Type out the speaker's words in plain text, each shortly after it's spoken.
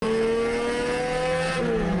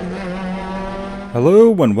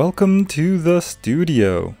Hello and welcome to the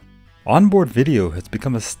studio. Onboard video has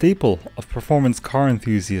become a staple of performance car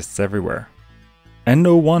enthusiasts everywhere. And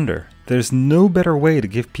no wonder, there's no better way to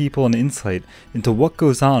give people an insight into what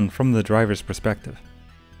goes on from the driver's perspective.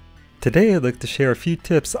 Today I'd like to share a few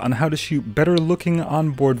tips on how to shoot better looking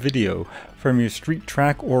onboard video from your street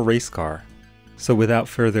track or race car. So without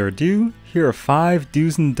further ado, here are 5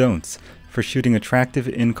 do's and don'ts for shooting attractive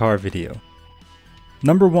in-car video.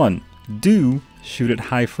 Number 1. Do shoot at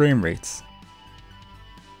high frame rates.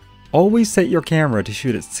 Always set your camera to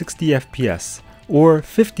shoot at 60 FPS or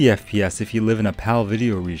 50 FPS if you live in a PAL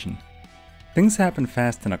video region. Things happen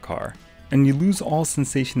fast in a car, and you lose all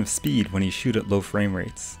sensation of speed when you shoot at low frame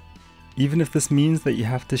rates. Even if this means that you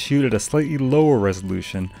have to shoot at a slightly lower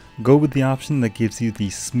resolution, go with the option that gives you the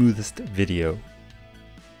smoothest video.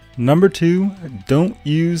 Number 2. Don't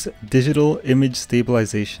use digital image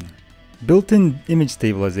stabilization. Built-in image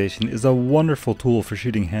stabilization is a wonderful tool for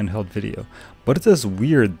shooting handheld video, but it does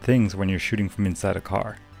weird things when you're shooting from inside a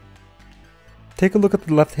car. Take a look at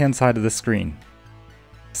the left-hand side of the screen.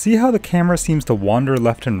 See how the camera seems to wander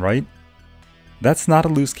left and right? That's not a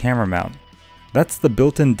loose camera mount. That's the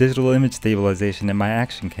built-in digital image stabilization in my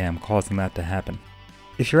action cam causing that to happen.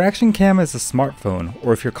 If your action cam is a smartphone,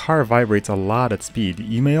 or if your car vibrates a lot at speed,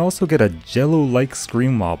 you may also get a jello-like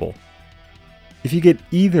screen wobble. If you get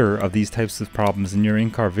either of these types of problems in your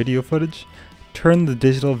in-car video footage, turn the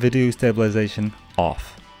digital video stabilization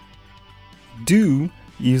off. Do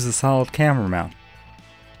use a solid camera mount.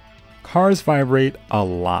 Cars vibrate a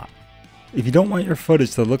lot. If you don't want your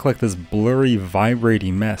footage to look like this blurry,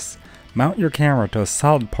 vibrating mess, mount your camera to a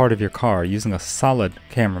solid part of your car using a solid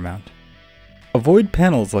camera mount. Avoid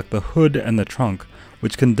panels like the hood and the trunk,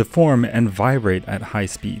 which can deform and vibrate at high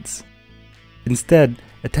speeds. Instead,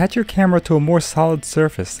 attach your camera to a more solid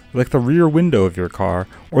surface, like the rear window of your car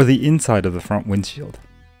or the inside of the front windshield.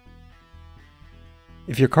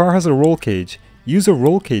 If your car has a roll cage, use a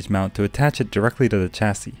roll cage mount to attach it directly to the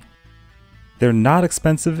chassis. They're not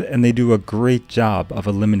expensive and they do a great job of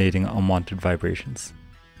eliminating unwanted vibrations.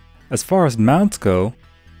 As far as mounts go,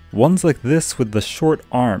 ones like this with the short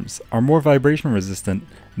arms are more vibration resistant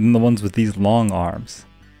than the ones with these long arms.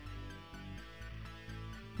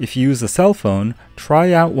 If you use a cell phone,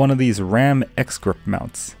 try out one of these RAM XGrip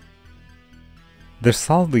mounts. They're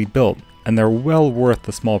solidly built, and they're well worth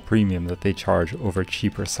the small premium that they charge over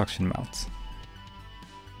cheaper suction mounts.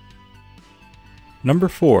 Number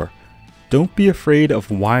 4. Don't be afraid of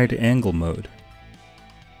wide angle mode.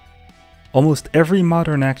 Almost every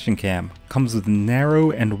modern action cam comes with narrow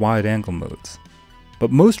and wide angle modes. But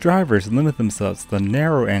most drivers limit themselves to the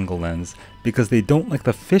narrow angle lens because they don't like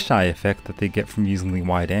the fisheye effect that they get from using the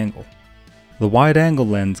wide angle. The wide angle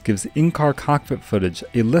lens gives in-car cockpit footage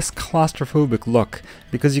a less claustrophobic look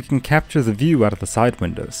because you can capture the view out of the side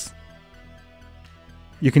windows.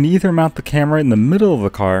 You can either mount the camera in the middle of the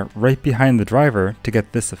car right behind the driver to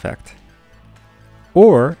get this effect.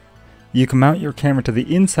 Or you can mount your camera to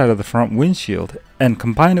the inside of the front windshield and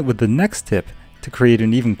combine it with the next tip to create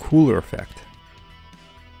an even cooler effect.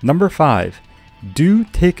 Number 5. Do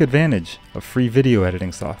take advantage of free video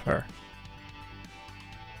editing software.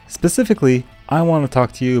 Specifically, I want to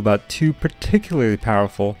talk to you about 2 particularly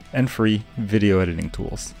powerful and free video editing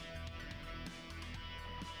tools.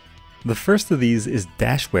 The first of these is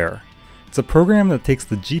Dashware. It's a program that takes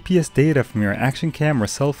the GPS data from your action cam or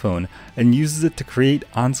cell phone and uses it to create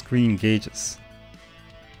on-screen gauges.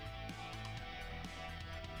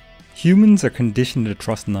 Humans are conditioned to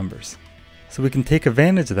trust numbers, so we can take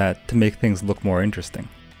advantage of that to make things look more interesting.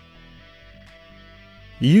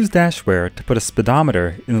 You use Dashware to put a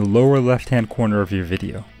speedometer in the lower left-hand corner of your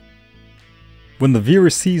video. When the viewer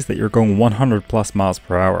sees that you're going 100 plus miles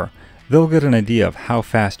per hour, they'll get an idea of how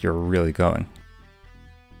fast you're really going.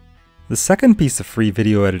 The second piece of free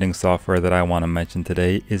video editing software that I want to mention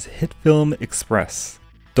today is Hitfilm Express.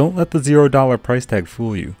 Don't let the $0 price tag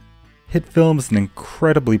fool you. Hitfilm is an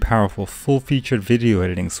incredibly powerful full-featured video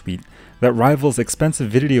editing suite that rivals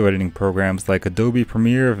expensive video editing programs like Adobe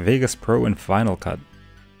Premiere, Vegas Pro, and Final Cut.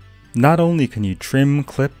 Not only can you trim,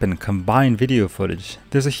 clip, and combine video footage,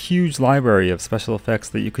 there's a huge library of special effects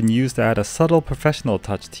that you can use to add a subtle professional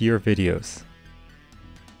touch to your videos.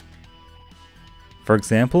 For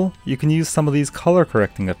example, you can use some of these color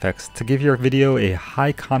correcting effects to give your video a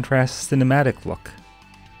high contrast cinematic look.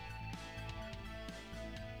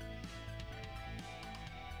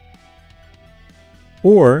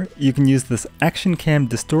 Or you can use this Action Cam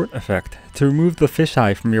Distort effect to remove the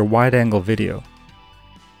fisheye from your wide angle video.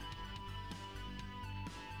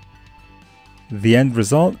 The end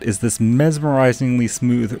result is this mesmerizingly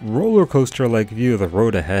smooth roller coaster-like view of the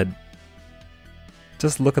road ahead.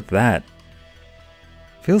 Just look at that.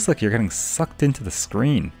 Feels like you're getting sucked into the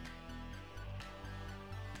screen.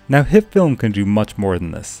 Now Hitfilm can do much more than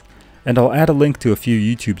this, and I'll add a link to a few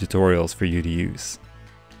YouTube tutorials for you to use.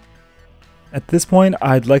 At this point,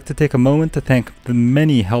 I'd like to take a moment to thank the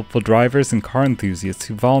many helpful drivers and car enthusiasts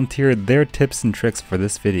who volunteered their tips and tricks for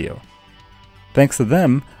this video. Thanks to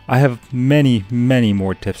them, I have many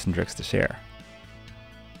more tips and tricks to share.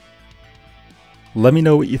 Let me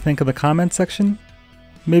know what you think in the comment section.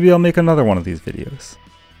 Maybe I'll make another one of these videos.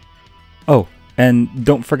 Oh, and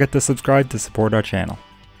don't forget to subscribe to support our channel.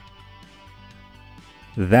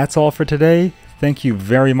 That's all for today. Thank you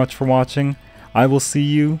very much for watching. I will see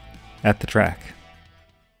you at the track.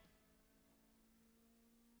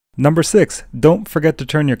 Number 6, don't forget to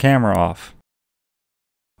turn your camera off.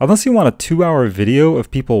 Unless you want a 2-hour video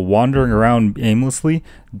of people wandering around aimlessly,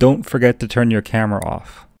 don't forget to turn your camera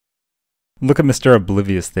off. Look at Mr.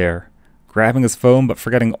 Oblivious there, grabbing his phone but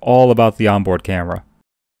forgetting all about the onboard camera.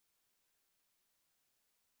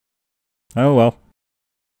 Oh well.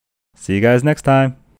 See you guys next time.